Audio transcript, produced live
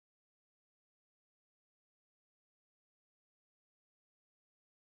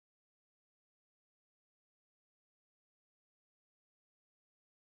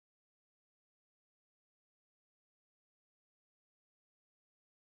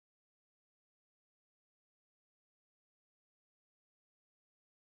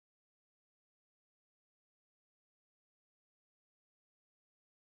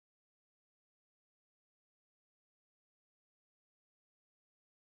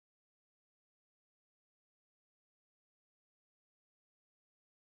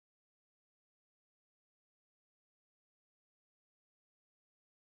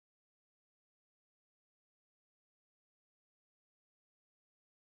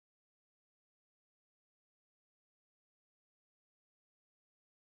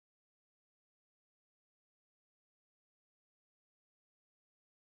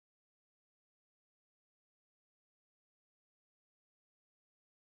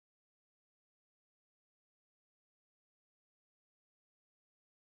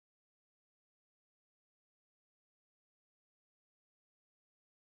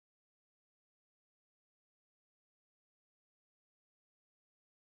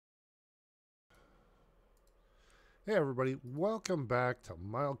Hey everybody, welcome back to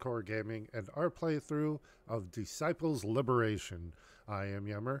Mildcore Gaming and our playthrough of Disciples Liberation. I am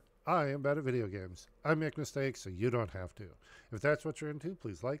Yummer. I am bad at video games. I make mistakes so you don't have to. If that's what you're into,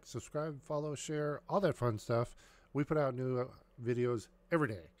 please like, subscribe, follow, share, all that fun stuff. We put out new videos every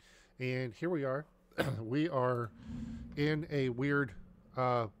day. And here we are. We are in a weird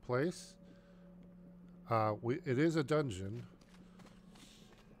place. It is a dungeon.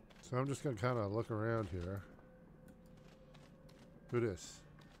 So I'm just going to kind of look around here. Who this?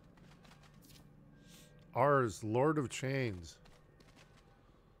 Ours, Lord of Chains.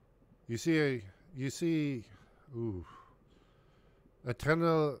 You see Attendian,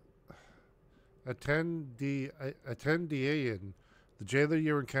 the jailer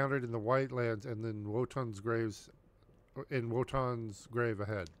you encountered in the White Lands and in Wotan's grave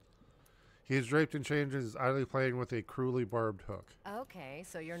ahead. He is draped in chains and is idly playing with a cruelly barbed hook. Okay,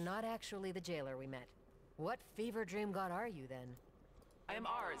 so you're not actually the jailer we met. What fever dream god are you then? I am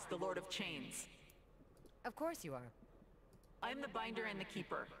Ars, the Lord of Chains. Of course you are. I am the binder and the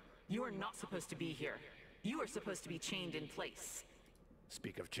keeper. You are not supposed to be here. You are supposed to be chained in place.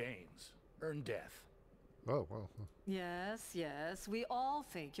 Speak of chains. Earn death. Oh, well. Yes, we all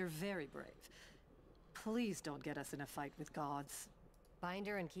think you're very brave. Please don't get us in a fight with gods.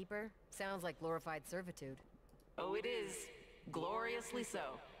 Binder and keeper? Sounds like glorified servitude. Oh, it is. Gloriously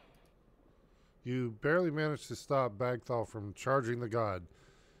so. You barely managed to stop Bagthal from charging the god.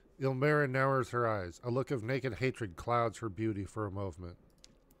 Ilmera narrows her eyes. A look of naked hatred clouds her beauty for a moment.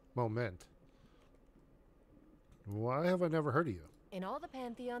 Why have I never heard of you? In all the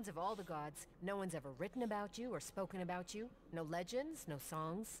pantheons of all the gods, no one's ever written about you or spoken about you. No legends, no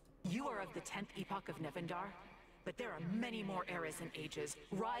songs. You are of the 10th epoch of Nevendar, but there are many more eras and ages,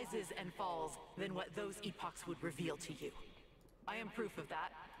 rises and falls, than what those epochs would reveal to you. I am proof of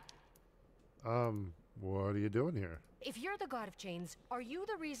that. What are you doing here? If you're the god of chains, are you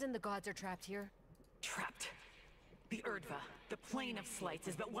the reason the gods are trapped here? Trapped. The Erdva, the plane of slights,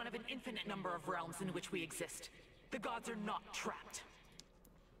 is but one of an infinite number of realms in which we exist. The gods are not trapped.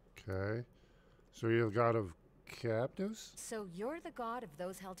 Okay. So you're the god of captives? So you're the god of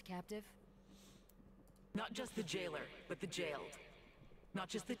those held captive? Not just the jailer, but the jailed. Not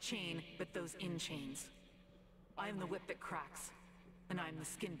just the chain, but those in chains. I am the whip that cracks, and I am the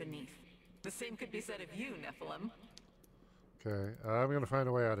skin beneath. The same could be said of you, Nephilim. Okay, I'm going to find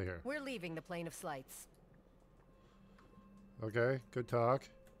a way out of here. We're leaving the plane of slights. Okay, good talk.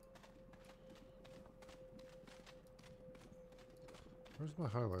 Where's my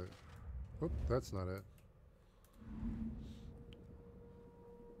highlight? Oop, that's not it.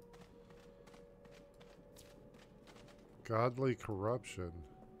 Godly corruption.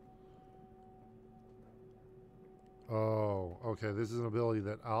 Oh, okay, this is an ability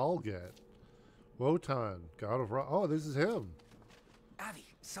that I'll get. Wotan, god of oh, this is him. Avi,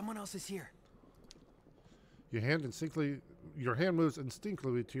 someone else is here. Your hand moves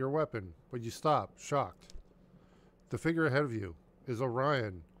instinctively to your weapon, but you stop, shocked. The figure ahead of you is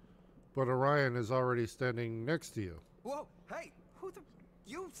Orion, but Orion is already standing next to you. Whoa, hey,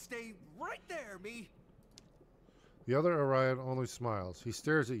 you stay right there, me. The other Orion only smiles. He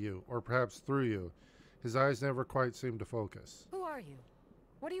stares at you, or perhaps through you. His eyes never quite seem to focus. Who are you?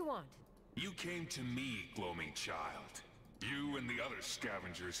 What do you want? You came to me, gloaming child. You and the other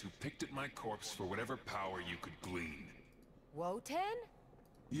scavengers who picked at my corpse for whatever power you could glean. Wotan?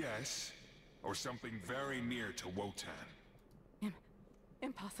 Yes, or something very near to Wotan.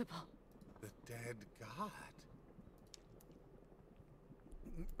 Impossible. The dead god.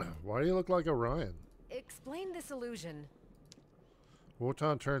 Why do you look like Orion? Explain this illusion.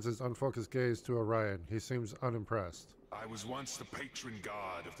 Wotan turns his unfocused gaze to Orion. He seems unimpressed. I was once the patron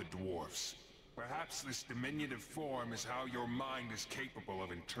god of the dwarfs. Perhaps this diminutive form is how your mind is capable of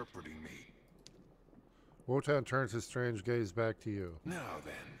interpreting me. Wotan turns his strange gaze back to you. Now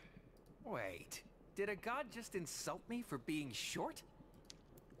then. Wait, did a god just insult me for being short?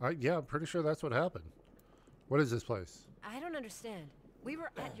 Yeah, I'm pretty sure that's what happened. What is this place? I don't understand. We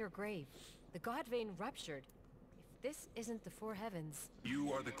were at your grave. The god vein ruptured. If this isn't the four heavens...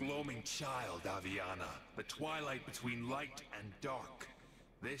 You are the gloaming child, Aviana. The twilight between light and dark.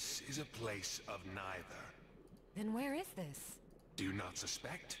 This is a place of neither. Then where is this? Do you not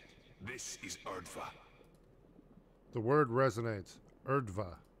suspect? This is Erdva. The word resonates.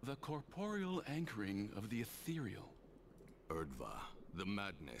 Erdva. The corporeal anchoring of the ethereal. Erdva, the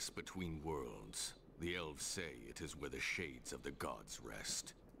madness between worlds. The elves say it is where the shades of the gods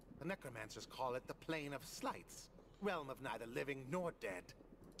rest. The necromancers call it the plane of slights. Realm of neither living nor dead.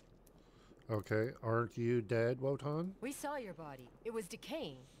 Okay, aren't you dead, Wotan? We saw your body. It was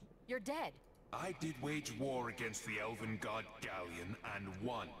decaying. You're dead. I did wage war against the elven god Galleon and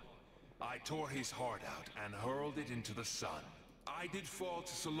won. I tore his heart out and hurled it into the sun. I did fall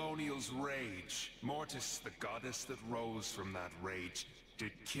to Solonial's rage. Mortis, the goddess that rose from that rage,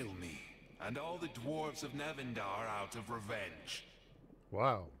 did kill me, and all the dwarves of Nevendar out of revenge.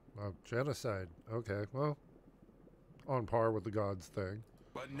 Wow. Genocide. Okay, well, on par with the gods thing.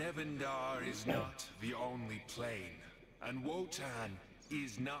 But Nevendar is not the only plane, and Wotan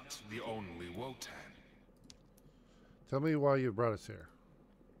is not the only Wotan. Tell me why you brought us here.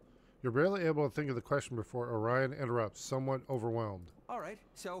 You're barely able to think of the question before Orion interrupts, somewhat overwhelmed. All right,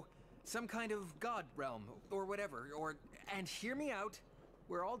 so some kind of god realm or whatever, and hear me out.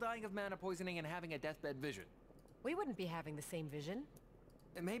 We're all dying of mana poisoning and having a deathbed vision. We wouldn't be having the same vision.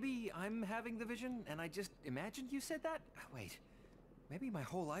 Maybe I'm having the vision and I just imagined you said that? Wait, maybe my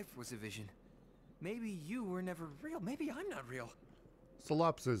whole life was a vision. Maybe you were never real. Maybe I'm not real.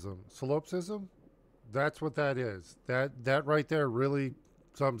 Solipsism. Solipsism? That's what that is. That right there really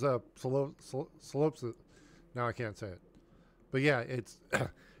sums up solipsism. Now I can't say it. But yeah, it's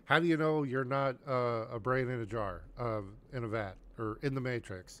how do you know you're not a brain in a jar, in a vat, or in the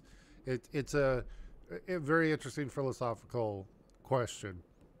Matrix? It's a very interesting philosophical question.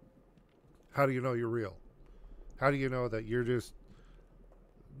 How do you know you're real? How do you know that you're just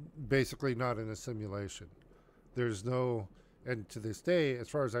basically not in a simulation? There's no, and to this day, as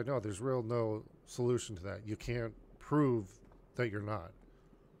far as I know, there's no solution to that. You can't prove that you're not.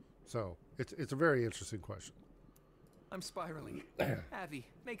 So it's a very interesting question. I'm spiraling. Avi,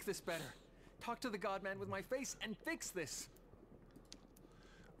 make this better. Talk to the Godman with my face and fix this.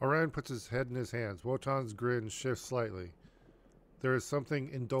 Orion puts his head in his hands. Wotan's grin shifts slightly. There is something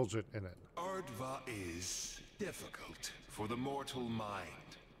indulgent in it. Erdva is difficult for the mortal mind.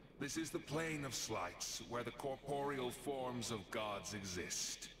 This is the plane of slights, where the corporeal forms of gods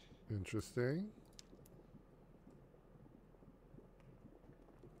exist. Interesting.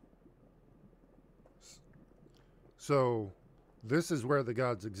 So, this is where the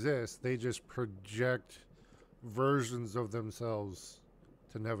gods exist. They just project versions of themselves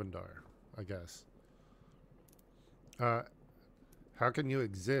to Nevendar, I guess. How can you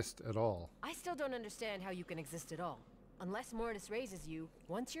exist at all? I still don't understand how you can exist at all. Unless Mortis raises you,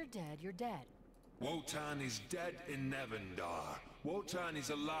 once you're dead, you're dead. Wotan is dead in Nevendar. Wotan is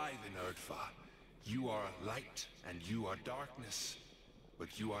alive in Erdva. You are light and you are darkness,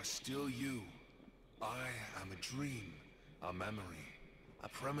 but you are still you. I am a dream, a memory, a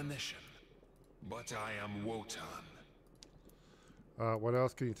premonition. But I am Wotan. What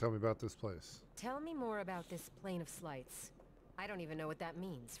else can you tell me about this place? Tell me more about this plane of slights. I don't even know what that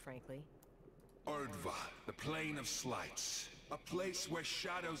means, frankly. Erdva, the plane of slights. A place where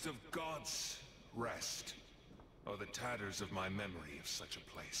shadows of gods rest. Oh, the tatters of my memory of such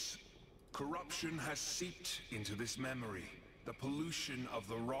a place. Corruption has seeped into this memory. The pollution of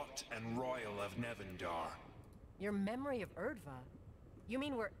the rot and royal of Nevendar. Your memory of Erdva? You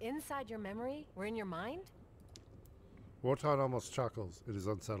mean we're inside your memory? We're in your mind? Wotan almost chuckles. It is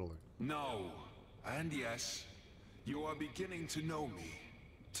unsettling. No, and yes. You are beginning to know me.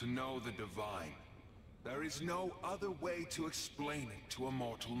 To know the divine. There is no other way to explain it to a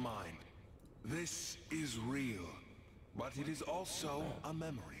mortal mind. This is real, but it is also a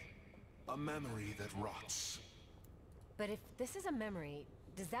memory. A memory that rots. But if this is a memory,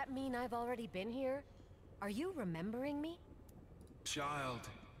 does that mean I've already been here? Are you remembering me? Child,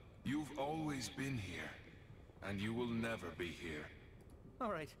 you've always been here, and you will never be here.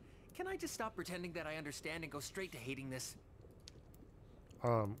 All right, can I just stop pretending that I understand and go straight to hating this?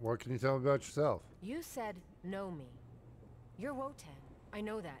 What can you tell me about yourself? You said, know me. You're Wotan. I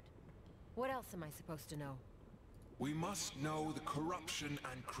know that. What else am I supposed to know? We must know the corruption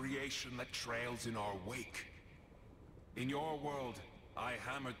and creation that trails in our wake. In your world, I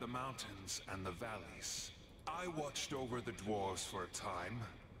hammered the mountains and the valleys. I watched over the dwarves for a time.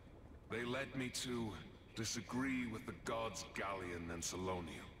 They led me to disagree with the gods Galleon and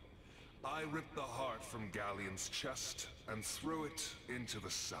Solonial. I ripped the heart from Galleon's chest and threw it into the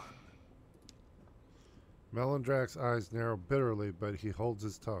sun. Melondrak's eyes narrow bitterly, but he holds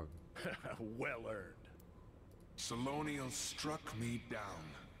his tongue. Well earned. Solonial struck me down.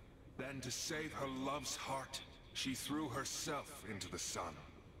 Then to save her love's heart, she threw herself into the sun.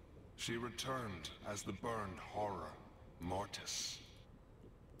 She returned as the burned horror, Mortis.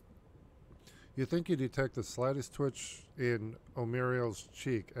 You think you detect the slightest twitch in Omiriel's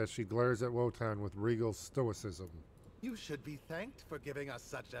cheek as she glares at Wotan with regal stoicism. You should be thanked for giving us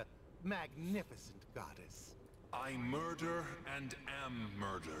such a magnificent goddess. I murder and am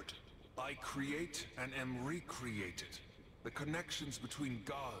murdered. I create and am recreated. The connections between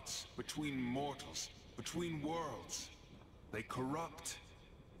gods, between mortals, between worlds. They corrupt,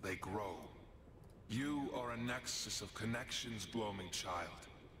 they grow. You are a nexus of connections, gloaming child.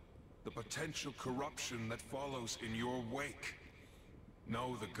 The potential corruption that follows in your wake.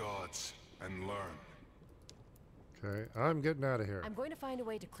 Know the gods and learn. Okay, I'm getting out of here. I'm going to find a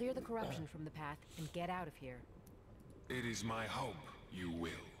way to clear the corruption from the path and get out of here. It is my hope you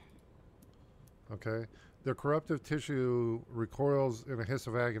will. Okay. The corruptive tissue recoils in a hiss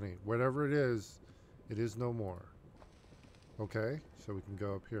of agony. Whatever it is no more. Okay, so we can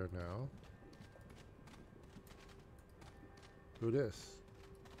go up here now. Who this?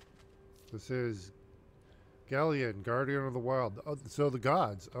 This is Galleon, Guardian of the Wild. Oh, so the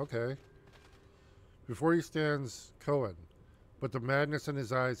gods. Okay. Before you stands Cohen, but the madness in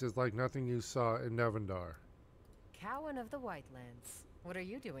his eyes is like nothing you saw in Nevendar. Cowan of the Whitelands. What are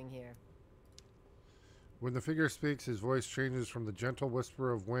you doing here? When the figure speaks, his voice changes from the gentle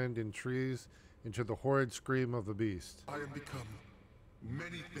whisper of wind in trees into the horrid scream of a beast. I have become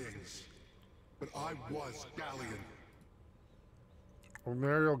many things, but I was Galleon.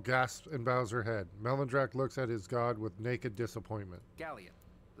 Omariel gasps and bows her head. Melindrak looks at his god with naked disappointment. Galleon,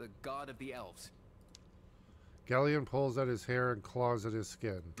 the god of the elves. Galleon pulls at his hair and claws at his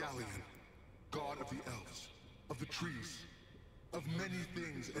skin. Galleon, god of the elves, of the trees, of many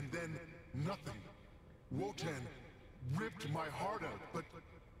things, and then nothing. Wotan ripped my heart out, but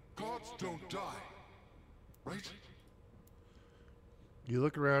gods don't die, right? You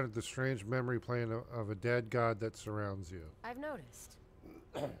look around at the strange memory plane of a dead god that surrounds you. I've noticed.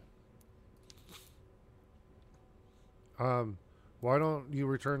 Why don't you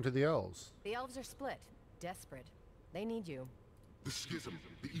return to the elves? The elves are split. Desperate. They need you. The schism,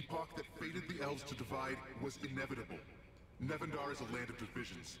 the epoch that fated the elves to divide, was inevitable. Nevendar is a land of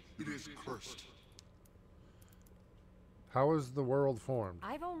divisions. It is cursed. How is the world formed?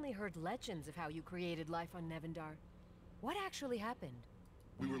 I've only heard legends of how you created life on Nevendar. What actually happened?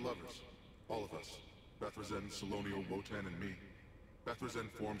 We were lovers. All of us. Bethrazen, Solonio, Wotan, and me. Bethrazen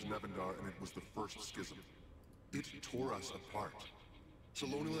formed Nevendar, and it was the first schism. It tore us apart.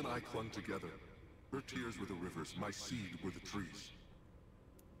 Solonio and I clung together. Her tears were the rivers, my seed were the trees.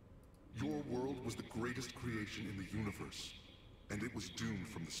 Your world was the greatest creation in the universe, and it was doomed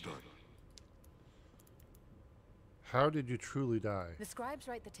from the start. How did you truly die? The scribes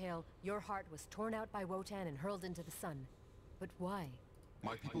write the tale, your heart was torn out by Wotan and hurled into the sun. But why?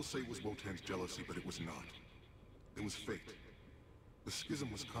 My people say it was Wotan's jealousy, but it was not. It was fate. The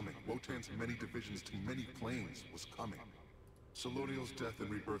schism was coming. Wotan's many divisions to many planes was coming. Solonio's death and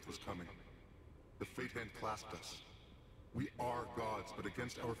rebirth was coming. The fate hand clasped us. We are gods, but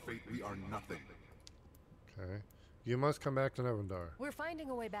against our fate we are nothing. Okay. You must come back to Nevendar. We're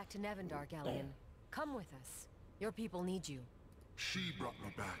finding a way back to Nevendar, Galleon. Come with us. Your people need you. She brought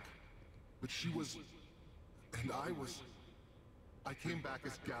me back. But she was... and I was... I came back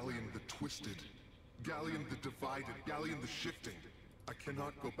as Galleon the Twisted. Galleon the Divided. Galleon the Shifting. I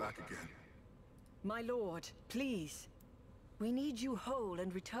cannot go back again. My lord, please. We need you whole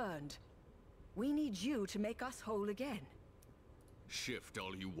and returned. We need you to make us whole again. Shift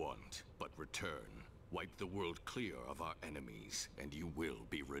all you want, but return. Wipe the world clear of our enemies, and you will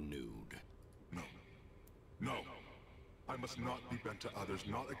be renewed. No. No. I must not be bent to others,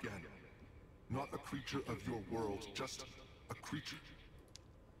 not again. Not a creature of your world, just a creature.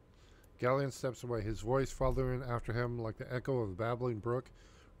 Galleon steps away, his voice following after him like the echo of a babbling brook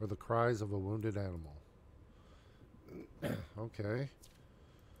or the cries of a wounded animal. Okay.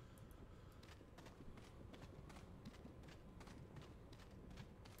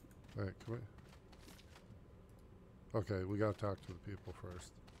 Alright, come on. Okay, we gotta talk to the people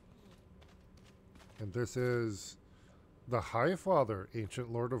first. And this is the High Father,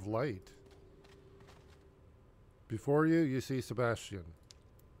 Ancient Lord of Light. Before you, you see Sebastian.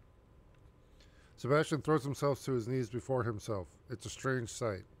 Sebastian throws himself to his knees before himself. It's a strange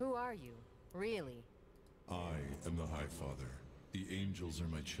sight. Who are you? Really? I am the High Father. The angels are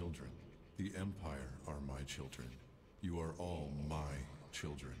my children. The Empire are my children. You are all my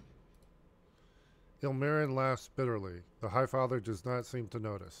children. Ilmarion laughs bitterly. The High Father does not seem to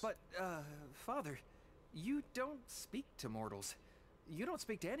notice. But, Father, you don't speak to mortals. You don't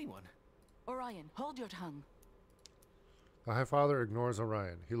speak to anyone. Orion, hold your tongue. The High Father ignores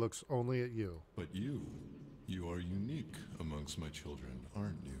Orion. He looks only at you. But you are unique amongst my children,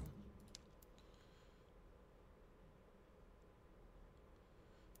 aren't you?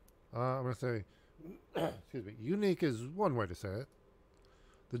 I'm going to say, excuse me, unique is one way to say it.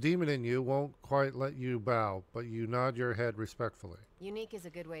 The demon in you won't quite let you bow, but you nod your head respectfully. Unique is a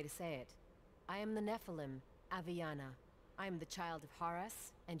good way to say it. I am the Nephilim, Aviana. I am the child of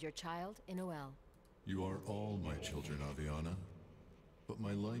Haras, and your child, Inoel. You are all my children, Aviana. But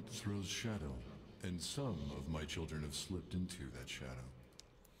my light throws shadow, and some of my children have slipped into that shadow.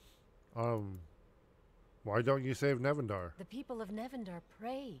 Why don't you save Nevendar? The people of Nevendar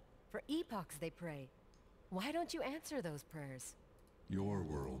pray. For epochs they pray. Why don't you answer those prayers? Your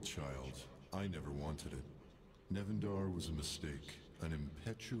world, child. I never wanted it. Nevendar was a mistake, an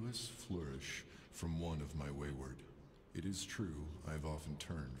impetuous flourish from one of my wayward. It is true, I've often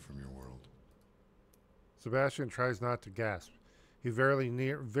turned from your world. Sebastian tries not to gasp. He very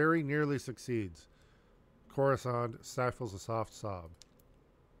nearly succeeds. Coruscant stifles a soft sob.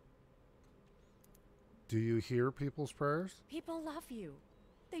 Do you hear people's prayers? People love you.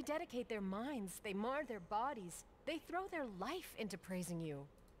 They dedicate their minds, they mar their bodies, they throw their life into praising you.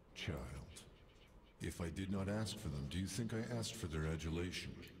 Child, if I did not ask for them, do you think I asked for their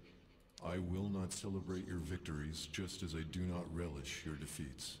adulation? I will not celebrate your victories, just as I do not relish your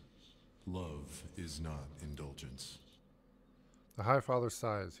defeats. Love is not indulgence. The High Father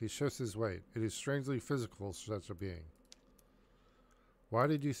sighs. He shifts his weight. It is strangely physical, such a being. Why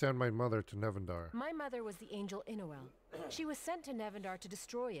did you send my mother to Nevendar? My mother was the angel Inoel. She was sent to Nevendar to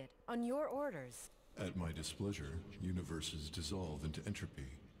destroy it, on your orders. At my displeasure, universes dissolve into entropy.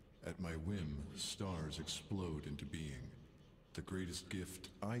 At my whim, stars explode into being. The greatest gift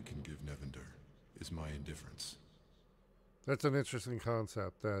I can give Nevendar is my indifference. That's an interesting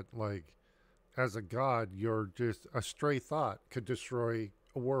concept that, like, as a god, you're just a stray thought could destroy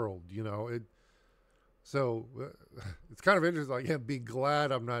a world, you know? So it's kind of interesting. Like, yeah, be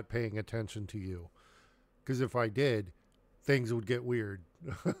glad I'm not paying attention to you. Because if I did, things would get weird.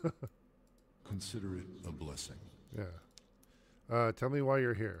 Consider it a blessing. Yeah. Tell me why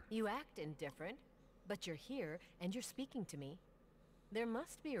you're here. You act indifferent, but you're here and you're speaking to me. There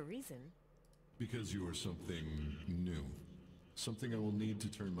must be a reason. Because you are something new. Something I will need to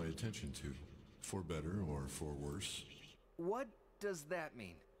turn my attention to. For better or for worse. What does that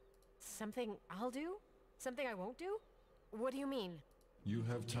mean? Something I'll do? Something I won't do? What do you mean? You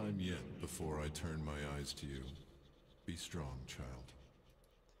have time yet before I turn my eyes to you. Be strong, child.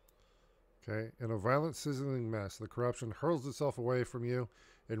 Okay. In a violent, sizzling mess, the corruption hurls itself away from you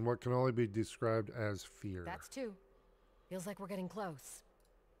in what can only be described as fear. That's two. Feels like we're getting close.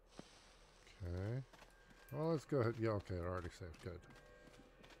 Okay. Well, let's go ahead. Yeah, okay, it already saved. Good.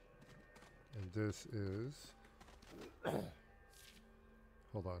 And this is...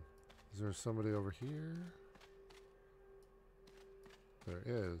 Hold on. Is there somebody over here? There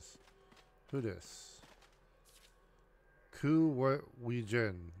is. Who dis? Ku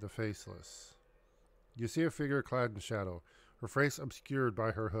Weijin, the Faceless. You see a figure clad in shadow, her face obscured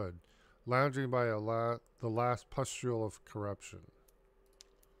by her hood, lounging by the last pustule of corruption.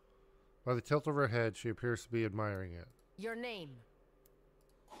 By the tilt of her head, she appears to be admiring it. Your name?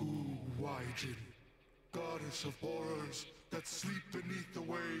 Ku Weijin, goddess of horrors that sleep beneath the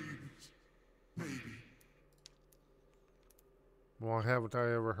waves. Maybe. Why haven't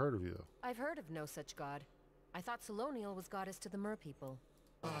I ever heard of you? I've heard of no such god. I thought Solonial was goddess to the Mer people.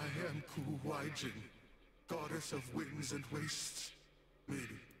 I am Ku Weijin, goddess of winds and wastes.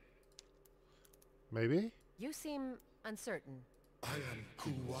 Maybe. Maybe? You seem uncertain. I am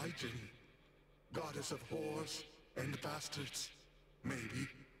Ku Weijin, goddess of whores and bastards. Maybe.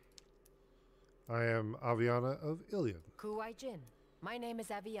 I am Aviana of Ilion. Ku Weijin. My name is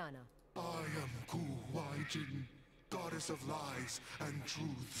Aviana. I am Ku Weijin, goddess of lies and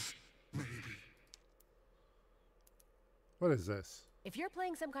truths. Maybe. What is this? If you're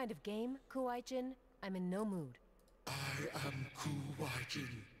playing some kind of game, Ku Weijin, I'm in no mood. I am Ku Weijin,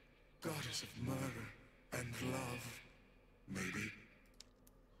 goddess of murder and love. Maybe.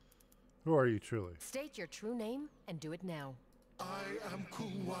 Who are you truly? State your true name and do it now. I am Ku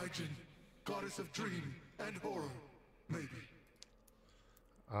Weijin, goddess of dream and horror. Maybe.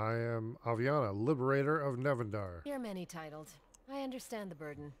 I am Aviana, liberator of Nevendar. You're many-titled. I understand the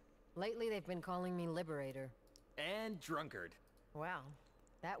burden. Lately, they've been calling me Liberator. And drunkard. Wow,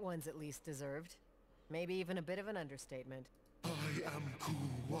 that one's at least deserved. Maybe even a bit of an understatement. I am Ku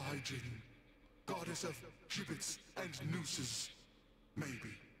Weijin, goddess of gibbets and nooses.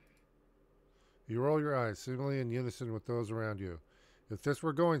 Maybe. You roll your eyes, seemingly in unison with those around you. If this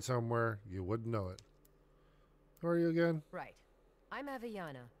were going somewhere, you wouldn't know it. Who are you again? Right. I'm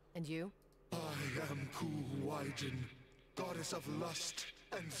Aviana. And you? I am Ku Weijin, goddess of lust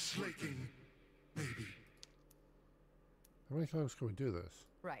and slaking. Maybe. How many times can we do this?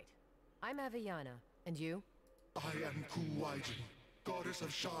 Right. I'm Aviana. And you? I am Ku Weijin, goddess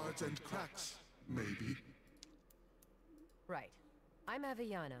of shards and cracks. Maybe. Right. I'm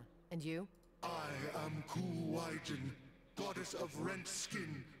Aviana. And you? I am Ku Weijin, Goddess of rent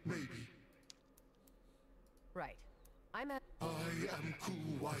skin, maybe. Right. I'm a... I am Ku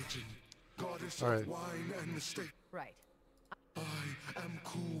Waijin, goddess All right. of wine and mistake. Right. I am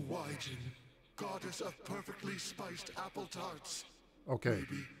Ku Waijin, goddess of perfectly spiced apple tarts. Okay.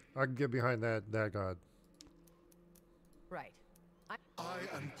 Maybe. I can get behind that god. Right. I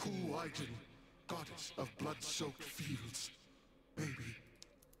am Ku Waijin, goddess of blood-soaked fields. Maybe.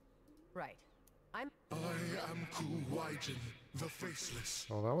 Right. I'm... I am Ku Waijin, the faceless.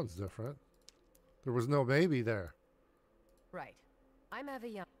 Oh, that one's different. There was no baby there. Right. I'm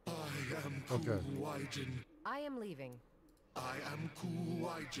Avian. I am Ku Okay. Waijin. I am leaving. I am Ku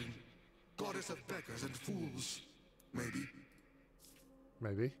Waijin, goddess of beggars and fools. Maybe.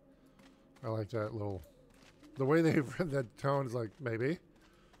 Maybe. I like that little... The way they've read that tone is like, maybe.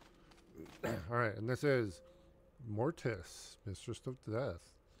 Alright, and this is Mortis, Mistress of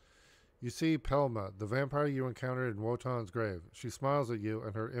Death. You see Pelma, the vampire you encountered in Wotan's grave. She smiles at you,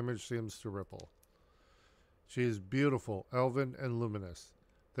 and her image seems to ripple. She is beautiful, elven, and luminous.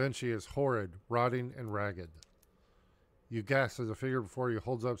 Then she is horrid, rotting, and ragged. You gasp as a figure before you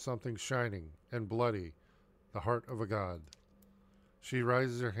holds up something shining and bloody, the heart of a god. She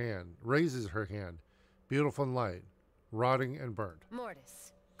raises her hand, beautiful and light, rotting and burnt.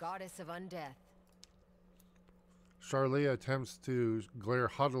 Mortis, goddess of undeath. Charlea attempts to glare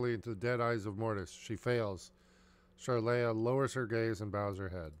haughtily into the dead eyes of Mortis. She fails. Charlea lowers her gaze and bows her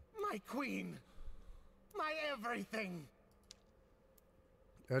head. My queen! My everything!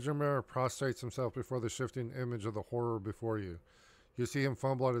 Edgermere prostrates himself before the shifting image of the horror before you. You see him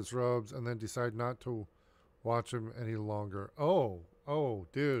fumble at his robes and then decide not to watch him any longer. Oh,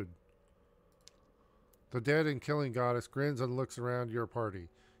 dude. The dead and killing goddess grins and looks around your party.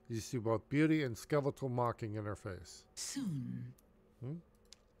 You see both beauty and skeletal mocking in her face. Soon.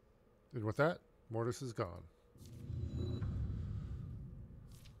 And with that, Mortis is gone.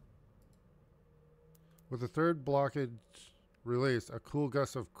 With the third blockage released, a cool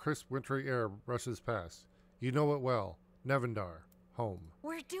gust of crisp wintry air rushes past. You know it well. Nevendar, home.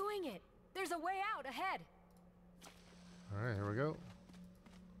 We're doing it! There's a way out ahead! Alright, here we go.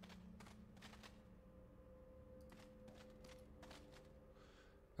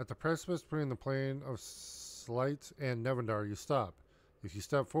 At the precipice between the plain of Slight and Nevendar, you stop. If you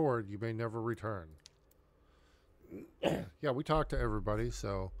step forward, you may never return. Yeah, we talked to everybody,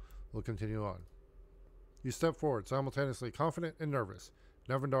 so we'll continue on. You step forward, simultaneously confident and nervous.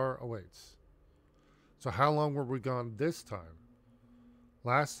 Nevendar awaits. So how long were we gone this time?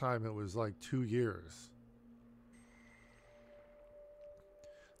 Last time it was like 2 years.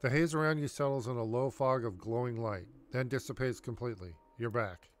 The haze around you settles in a low fog of glowing light, then dissipates completely. You're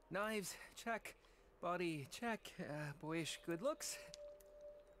back. Knives, check. Body, check. Boyish good looks.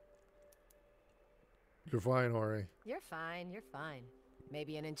 You're fine, Ori. You're fine, you're fine.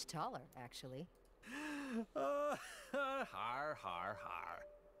 Maybe an inch taller, actually. Har, har, har.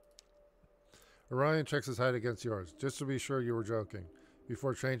 Orion checks his height against yours, just to be sure you were joking,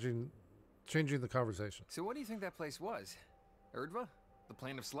 before changing the conversation. So what do you think that place was? Erdva? The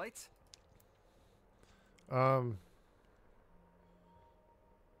Plain of Slights? I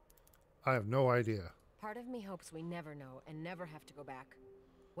have no idea. Part of me hopes we never know and never have to go back.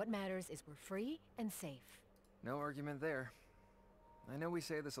 What matters is we're free and safe. No argument there. I know we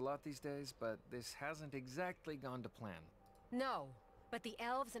say this a lot these days, but this hasn't exactly gone to plan. No, but the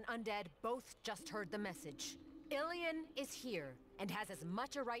elves and undead both just heard the message. Ilion is here, and has as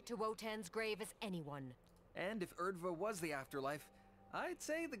much a right to Wotan's grave as anyone. And if Erdva was the afterlife, I'd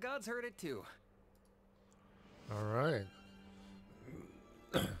say the gods heard it too. All right.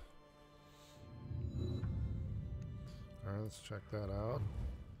 All right, let's check that out.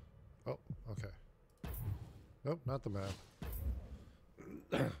 Oh, okay. Nope, not the map.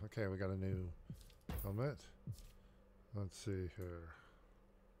 Okay, we got a new helmet. Let's see here.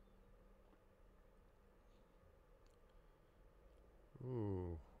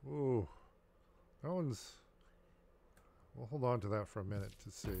 Ooh. That one's... We'll hold on to that for a minute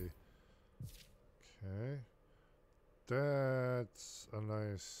to see. Okay. That's a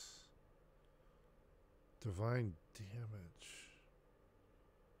nice... Divine damage.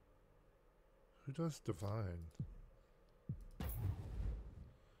 Who does divine?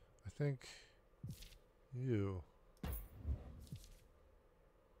 I think you.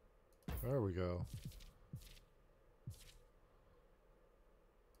 There we go.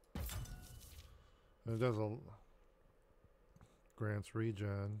 And it does a grants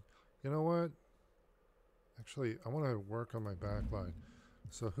regen. You know what? Actually, I want to work on my backline.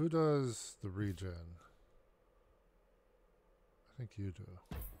 So who does the regen? I think you do.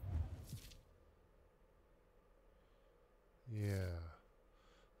 Yeah.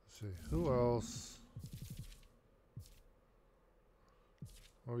 Let's see. Who else?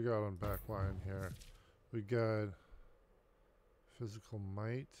 What we got on back line here? We got physical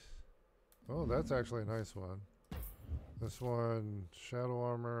might. Oh, that's actually a nice one. This one, shadow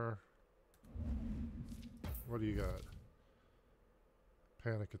armor. What do you got?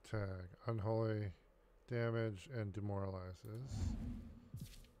 Panic attack, unholy damage, and demoralizes.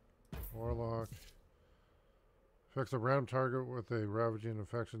 Warlock. Affects a random target with a ravaging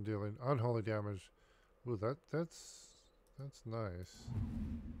infection, dealing unholy damage. Ooh, that's nice.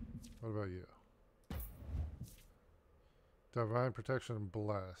 What about you? Divine protection and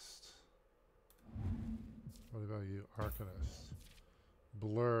blessed. What about you, Arcanist?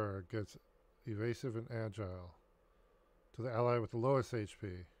 Blur gets evasive and agile to the ally with the lowest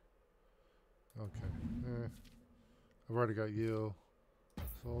HP. Okay. I've already got you.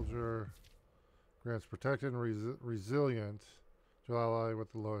 Soldier grants protected and resilient to ally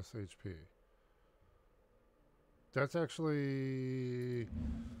with the lowest HP. That's actually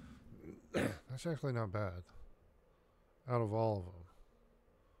not bad. Out of all of them.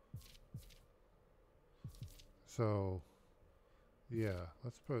 So, yeah,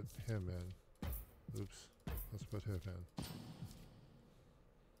 let's put him in. Oops. Let's put him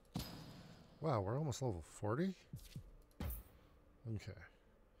in. Wow, we're almost level 40? Okay.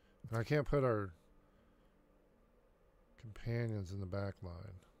 And I can't put our companions in the back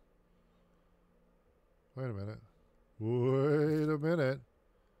line. Wait a minute. Wait a minute.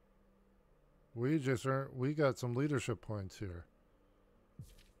 We got some leadership points here.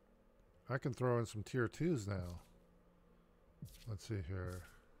 I can throw in some tier 2s now. Let's see here.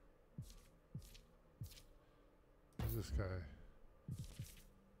 Who's this guy?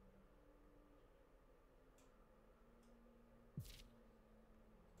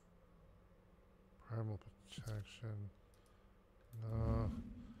 Primal protection. No.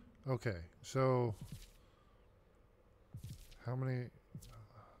 Okay, so how many?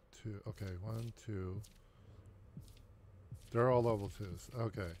 Two. Okay, 1, 2. They're all level 2s.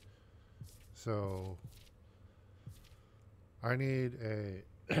 Okay. So I need a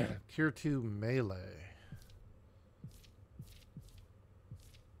tier 2 melee.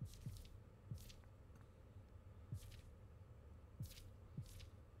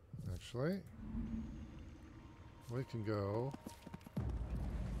 Actually, we can go. There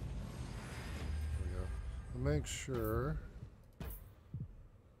we go. We'll make sure.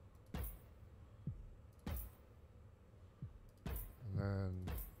 And then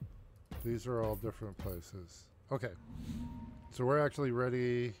these are all different places. Okay. So we're actually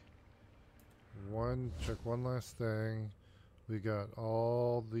ready. Check one last thing. We got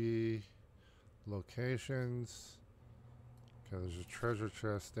all the locations. Okay, there's a treasure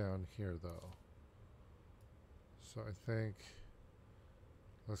chest down here though. So I think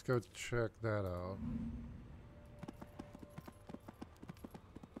let's go check that out.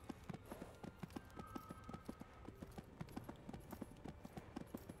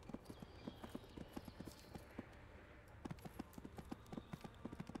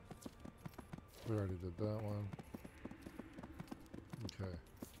 We already did that one. Okay.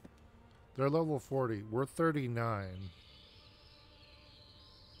 They're level 40. We're 39.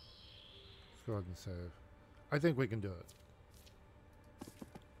 Let's go ahead and save. I think we can do it.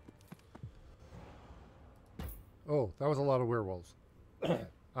 Oh, that was a lot of werewolves.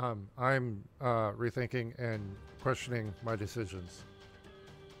 I'm rethinking and questioning my decisions.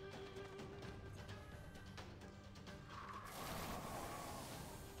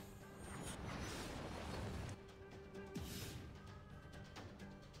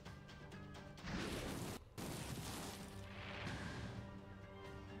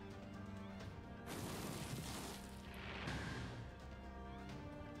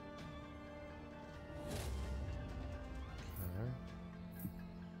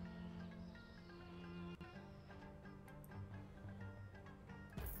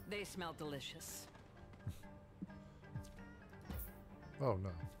 They smell delicious. Oh no.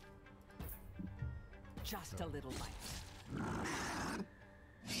 Just a little bite.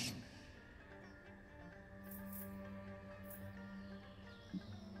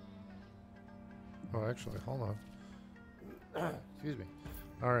 Oh, actually, hold on. Excuse me.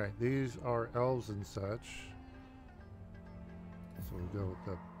 All right, these are elves and such. So we'll go with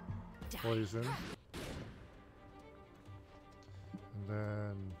the poison. And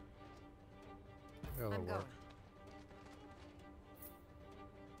then, yeah, that'll work.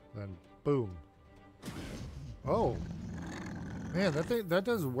 Then, boom. Oh, man, that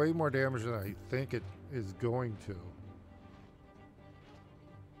does way more damage than I think it is going to.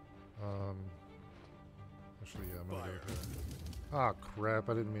 Actually, yeah, I'm gonna go here. Ah, crap,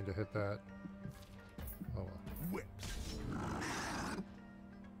 I didn't mean to hit that. Oh well. Whips.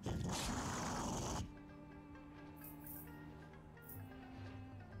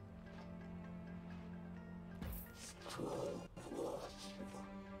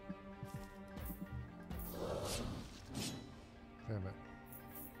 Damn it.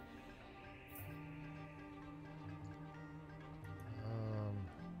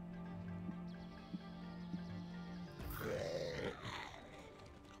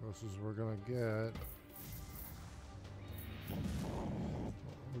 Closest we're gonna get.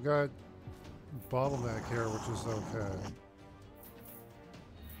 We got bottleneck here, which is okay.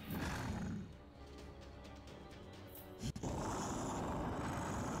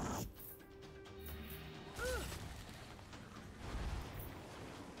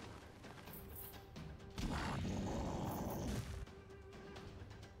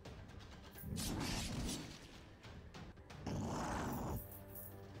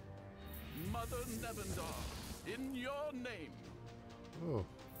 Mother Nevendar, in your name. Oh.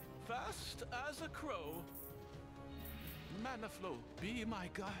 Fast as a crow. Manaflow, be my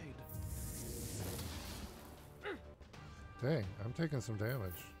guide. Dang, I'm taking some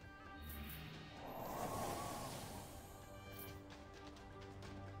damage.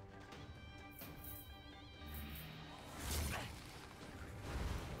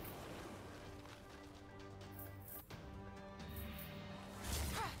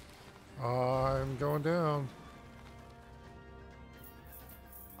 I'm going down.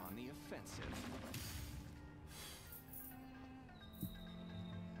 On the offensive.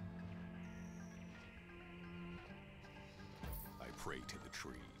 I pray to the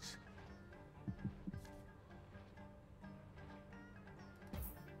trees.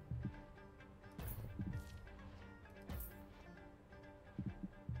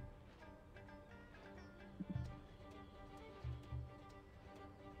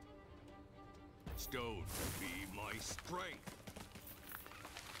 Stone be my strength.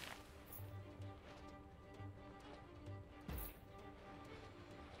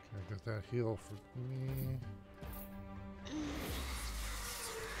 Okay, get that heal for me.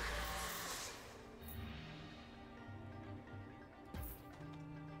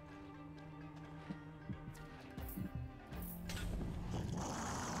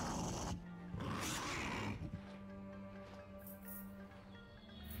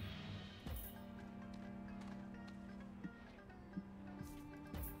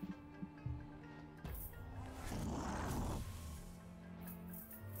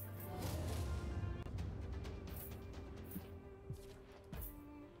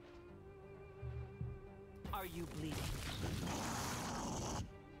 Are you bleeding?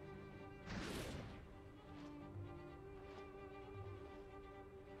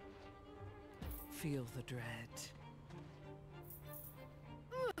 Feel the dread.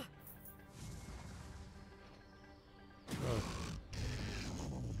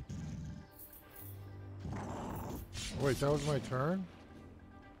 Wait, that was my turn?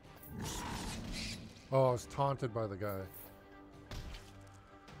 Oh, I was taunted by the guy.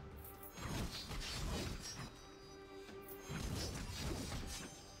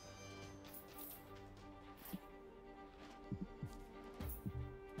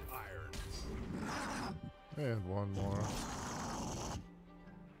 And one more.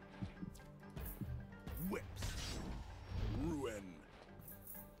 Whips. Ruin.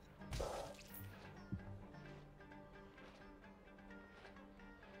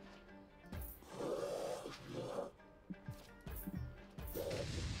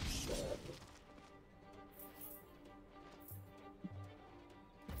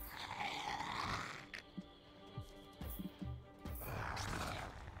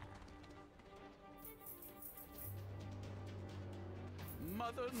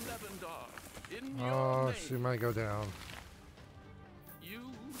 Mother Nevendar, in your Oh, name. she might go down.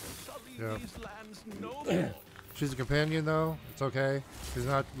 You sully Yep. these lands no more. She's a companion, though. It's okay. She's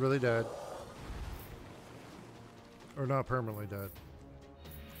not really dead. Or not permanently dead.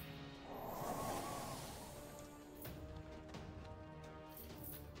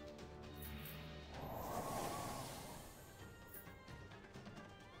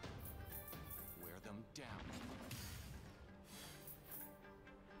 Wear them down.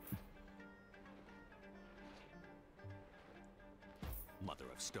 Mother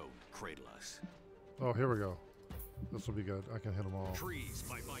of Stone, cradle us. Oh, here we go. This will be good. I can hit them all. Trees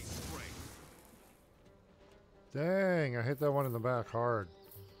by my strength. Dang, I hit that one in the back hard.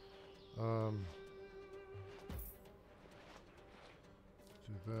 Do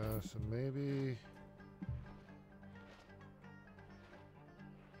this and maybe...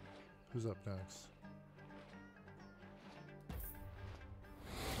 Who's up next?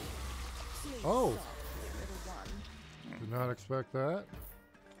 Oh! softly, little one. Did not expect that.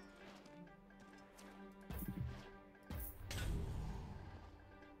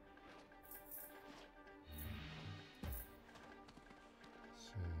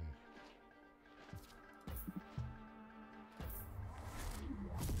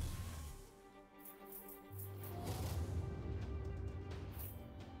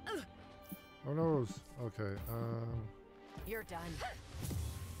 Oh no. Okay, You're done.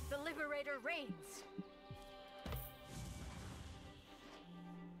 The Liberator reigns.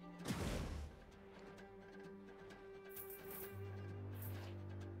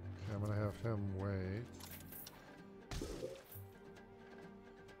 okay, I'm gonna have him wait.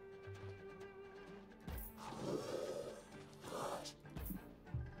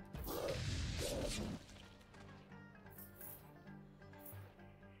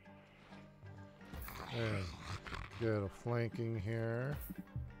 And get a flanking here.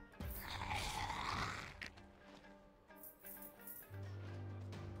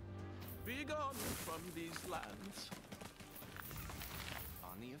 Be gone from these lands.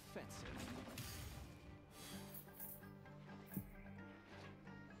 On the offensive.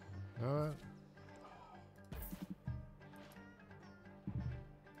 What?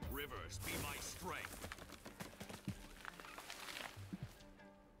 Rivers, be my strength.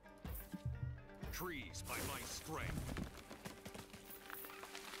 Trees, by my strength.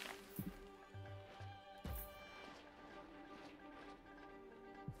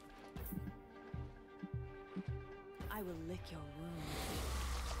 I will lick your wound.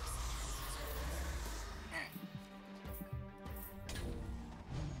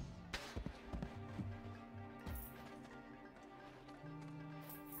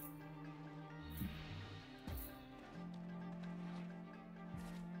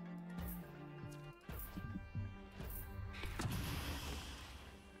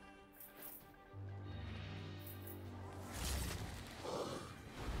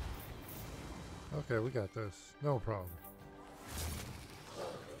 Okay, we got this. No problem.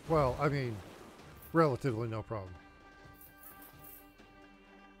 Well, I mean, relatively no problem.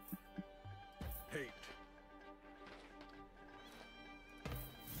 Hate.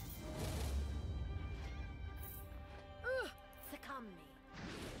 Succumb me.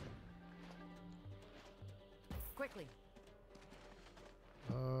 Quickly.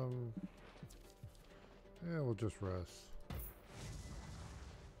 Yeah, we'll just rest.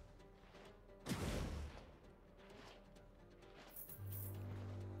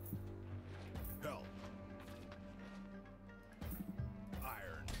 Hell.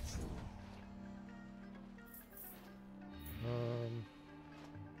 Iron.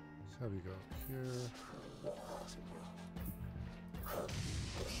 Let's have you go here.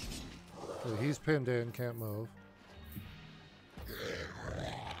 Okay, he's pinned in, can't move.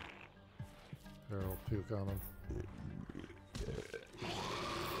 There, I'll puke on him.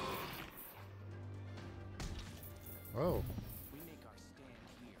 Oh. We make our stand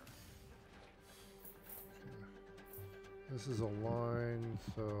here. This is a line,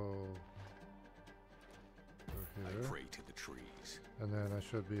 so go I here. pray to the trees. And then I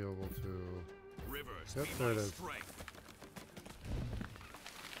should be able to. Rivers, Yep, be there my it is. strength.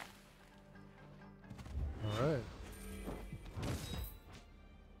 Alright.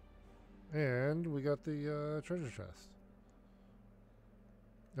 And we got the treasure chest.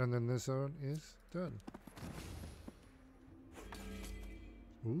 And then this zone is done.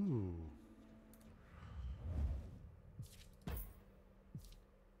 Ooh.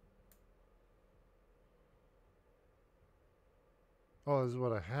 Oh, this is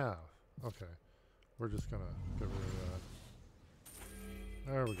what I have. Okay. We're just gonna get rid of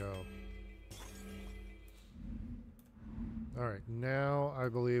that. There we go. Alright, now I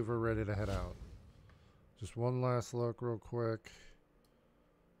believe we're ready to head out. Just one last look real quick.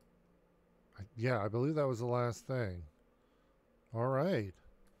 Yeah, I believe that was the last thing. Alright.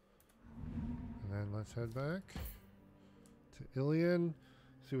 And then let's head back to Ilion.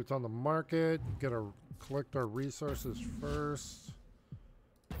 See what's on the market. Collect our resources first.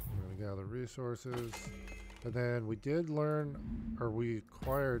 I'm gonna gather resources. And then we did learn, or we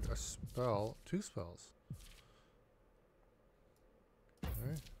acquired a spell, 2 spells.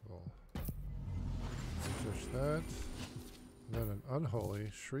 Okay, we'll search that. And then an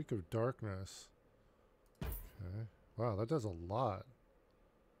unholy shriek of darkness. Okay. Wow, that does a lot.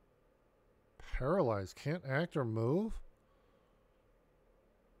 Paralyzed, can't act or move?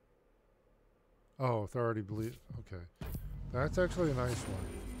 Oh, authority bleed. Okay. That's actually a nice one.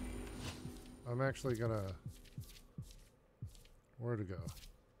 I'm actually gonna. Where to go?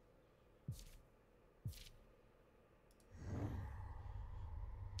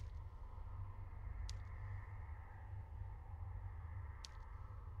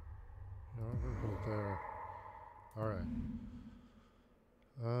 there. Alright.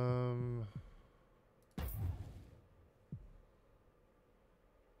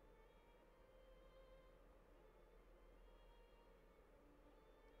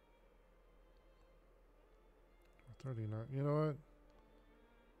 $39. You know what?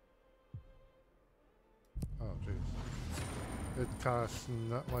 Oh, jeez. It costs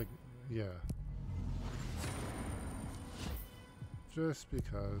not like, yeah. Just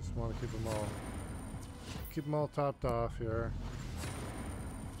because. Want to keep them all topped off here.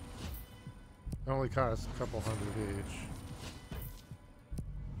 It only costs a couple hundred each.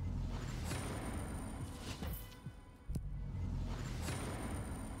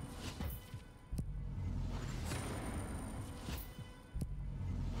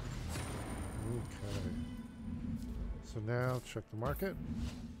 Okay. So now check the market.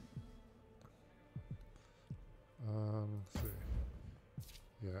 Let's see.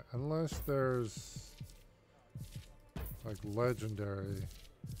 Yeah, unless there's like legendary.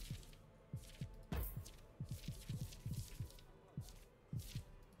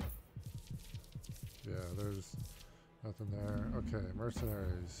 Yeah, there's nothing there. Okay,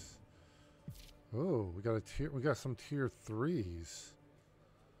 mercenaries. Oh, we got some tier 3s.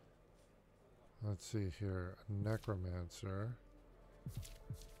 Let's see here. A necromancer.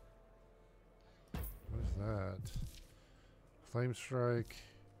 What is that? Flame strike,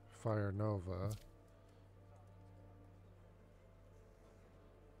 fire nova.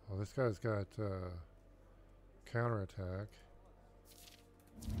 Oh, this guy's got counterattack.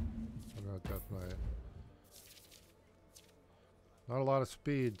 What about Death Knight? Not a lot of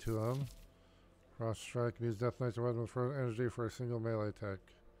speed to him. Frost strike, use Death Knight's weapon for energy for a single melee attack.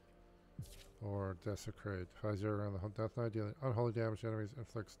 Or desecrate. 5-0 around the Death Knight, dealing unholy damage to enemies,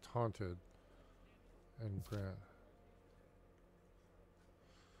 inflicts taunted. And grant.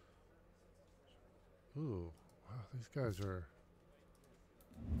 Ooh, wow, these guys are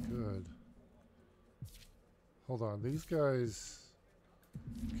good. Hold on, these guys.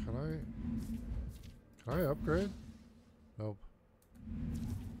 Can I upgrade? Nope.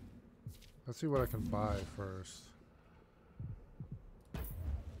 Let's see what I can buy first.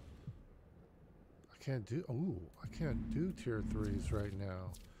 I can't do tier 3s right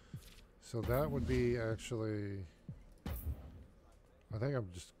now. So that would be actually, I think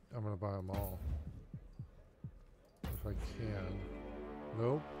I'm gonna buy them all. If I can.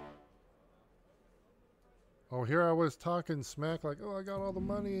 Nope. Oh, here I was talking smack like, oh, I got all the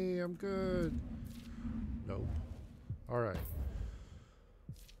money, I'm good. Nope. Alright.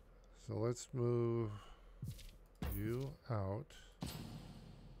 So let's move you out.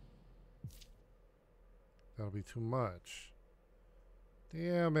 That'll be too much.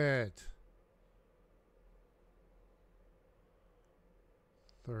 Damn it.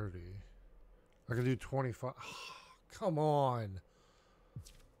 30. I can do 25. Oh, come on.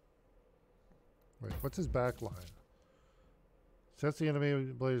 Wait, what's his backline? Sets the enemy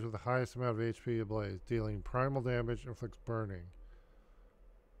ablaze with the highest amount of HP ablaze, dealing primal damage, inflicts burning.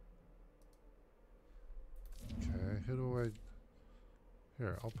 Okay, who do I...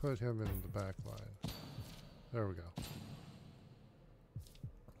 Here, I'll put him in the backline. There we go.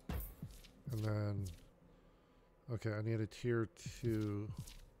 And then... Okay, I need a tier 2.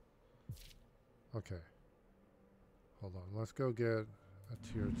 Okay. Hold on, let's go get a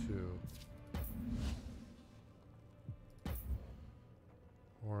tier 2.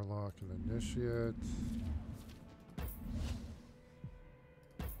 Warlock and Initiate.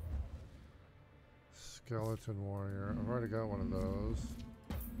 Skeleton Warrior. I've already got one of those.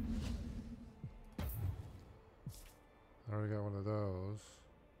 I already got one of those.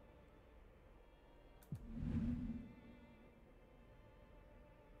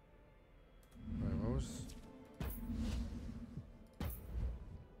 Wait, what was...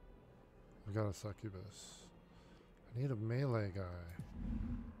 We got a succubus. I need a melee guy.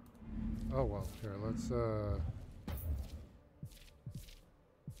 Oh well, here, let's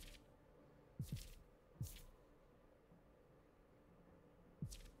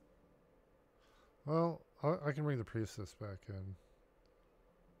well, I can bring the priestess back in.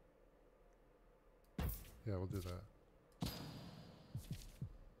 Yeah, we'll do that.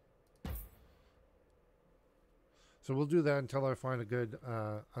 So we'll do that until I find a good,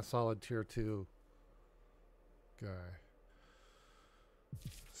 a solid tier 2 guy.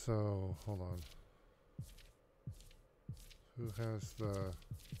 So, hold on. Who has the...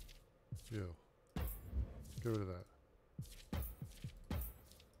 You. Get rid of that.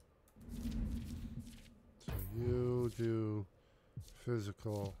 So you do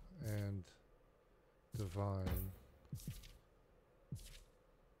physical and divine.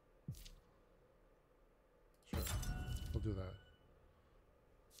 Sure. We'll do that.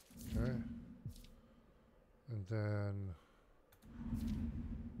 Okay. And then...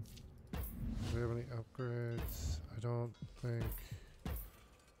 do we have any upgrades? I don't think...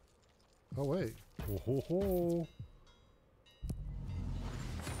 oh, wait. Oh, ho, ho.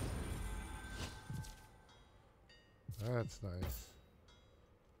 That's nice.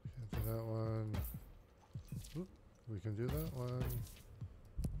 Can't do that one. Oop, we can do that one.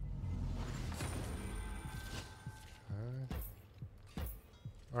 Okay.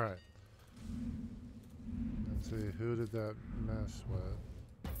 Alright. Let's see, who did that mess with?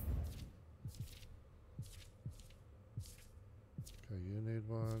 Okay, you need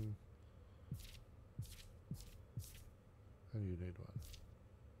one. And you need one.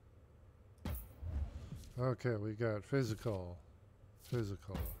 Okay, we got physical.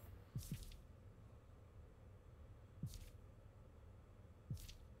 Physical.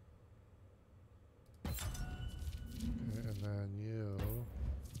 Okay, and then you.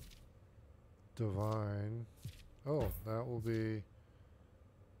 Divine. Oh, that will be...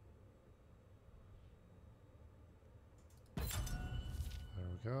 there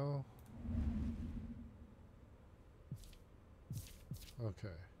we go.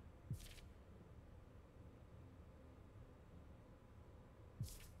 Okay.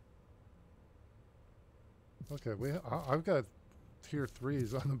 Okay, I've got tier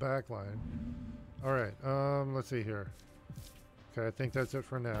 3s on the back line. All right, let's see here. Okay, I think that's it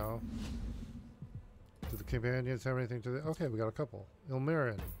for now. Do the companions have anything to... okay, we got a couple.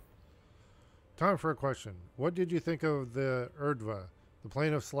 Ilmarin. Time for a question. What did you think of the Erdva, the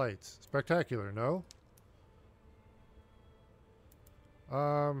Plane of Slights? Spectacular, no?